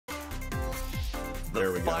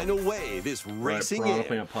There we The go. final wave is racing Piranha in.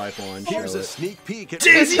 Plant Pipeline. Here's show a it. sneak peek at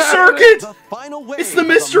Daisy what's Circuit! the final wave It's the of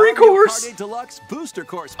mystery Mario course! Kart 8 Deluxe Booster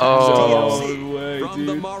Course Oh. DLC. No way, From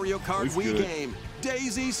the dude. Mario Kart Looks Wii good. game,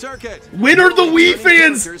 Daisy Circuit. When are the Wii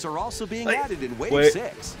fans? Characters are also being Like, added in Wave wait.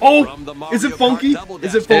 6. Oh, From the is it Mario Kart funky? Double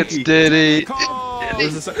Is it Dash. funky? It's Diddy.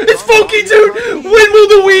 It's funky, dude! When will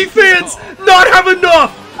the Wii fans not have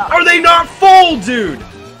enough? Are they not full, dude?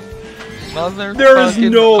 There is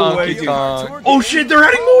no way, dude. Oh shit, they're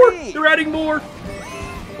adding more! They're adding more!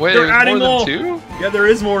 Wait, They're there's adding more more. than 2? Yeah, there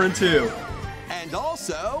is more in 2. And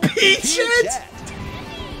also Peachette?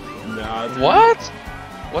 Nah, dude. What?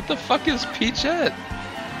 What the fuck is Peachette?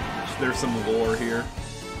 There's some lore here.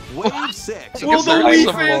 Wave 6. Will the Wii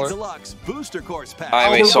Wii fans? Deluxe Booster Course Pack.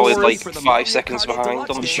 I'm a Oh, solid we're like for the 5 Mario seconds Kart 8 behind Deluxe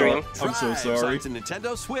on the game. stream. I'm so sorry. Drive to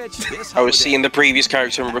Nintendo Switch this I was seeing the holiday. previous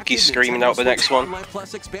character and Rookie screaming out the next one. Online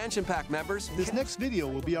Plus expansion pack members. This next video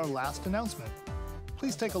will be our last announcement.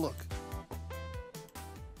 Please take a look.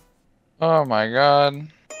 Oh my god.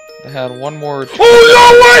 They had one more.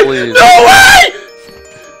 Oh, no way! Please. No way!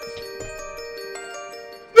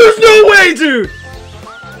 There's no way, dude!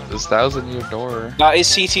 This 1,000-year door. That is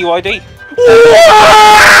TTYD.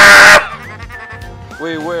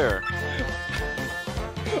 Wait, where?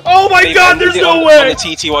 Oh my god, there's no way! On the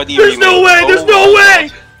TTYD There's no remake. way, there's Oh no my way!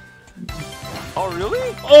 God. Oh,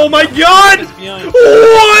 really? Oh my god! It's behind.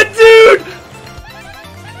 What, dude?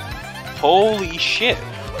 Holy shit.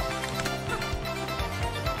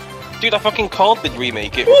 Dude, I fucking called the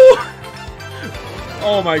remake it.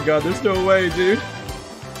 Oh my god, there's no way, dude.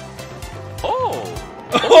 Oh!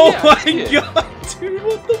 Oh yeah, my I see it. god, dude,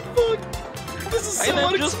 what the fuck? This is so I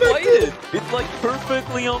then just played unexpected. it! It's like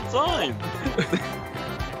perfectly on time!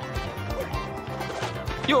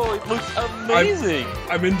 Yo, it looks amazing!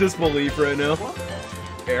 I'm in disbelief right now.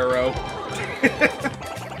 Arrow.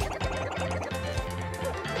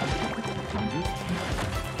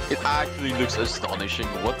 It actually looks astonishing,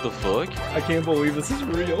 what the fuck? I can't believe this is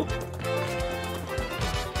real.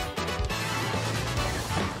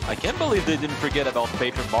 I can't believe they didn't forget about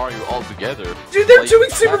Paper Mario altogether. Dude, they're Like, doing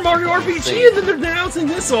Super that's Mario RPG insane. and then they're announcing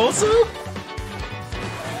this also? Oh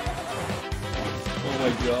my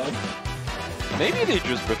god. Maybe they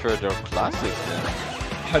just prefer their classics then.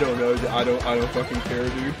 I don't know, I don't fucking care,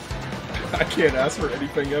 dude. I can't ask for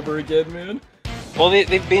anything ever again, man. Well,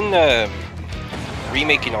 they've been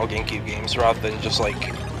remaking all GameCube games rather than just like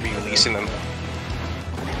re-releasing them.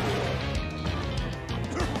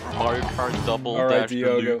 Mario Kart Double Alright, Dash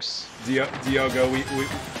Diogo. Deluxe. Diogo, we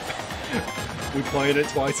playing it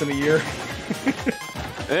twice in a year.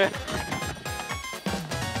 Eh.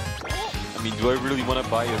 I mean, do I really want to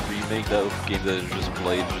buy a remake of a game that I just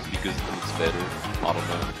played just because it looks better? I don't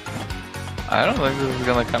know. I don't think this is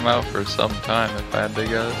gonna come out for some time, if I had to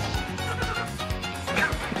guess.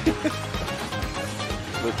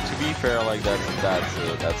 But to be fair, like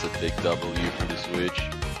that's a big W for the Switch.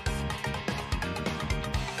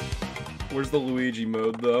 Where's the Luigi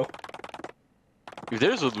mode, though? If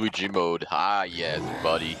there's a Luigi mode, ah yes,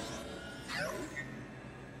 buddy.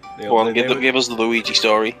 Go on, give us the Luigi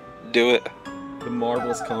story. Do it. The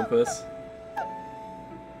Marvelous Compass.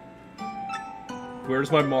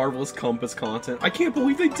 Where's my Marvelous Compass content? I can't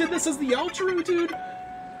believe they did this as the outro, dude!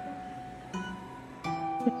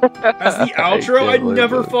 As the outro, I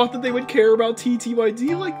never thought that they would care about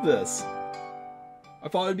TTYD like this. I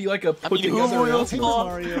thought it'd be like a put together announcement.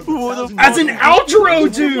 As an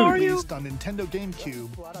outro, dude! Released on Nintendo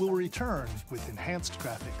GameCube will return with enhanced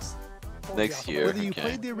graphics. Next year. Whether you Okay.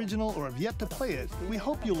 played the original or have yet to play it, we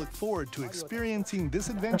hope you look forward to experiencing this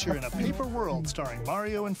adventure in a paper world starring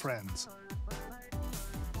Mario and friends.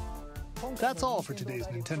 That's all for today's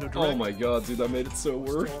Nintendo Direct. Oh my god, dude, that made it so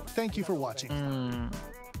worth. Thank you for watching.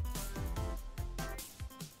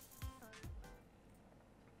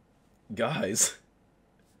 Guys,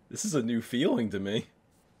 this is a new feeling to me.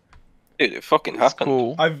 Dude, it fucking happened.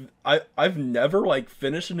 Cool. I've never like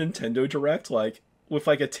finished a Nintendo Direct like with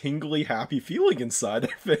like a tingly happy feeling inside,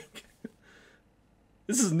 I think.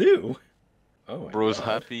 This is new. Oh my Bro's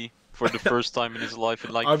god. happy for the first time in his life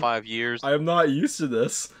in like I'm- 5 years. I am not used to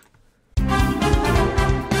this.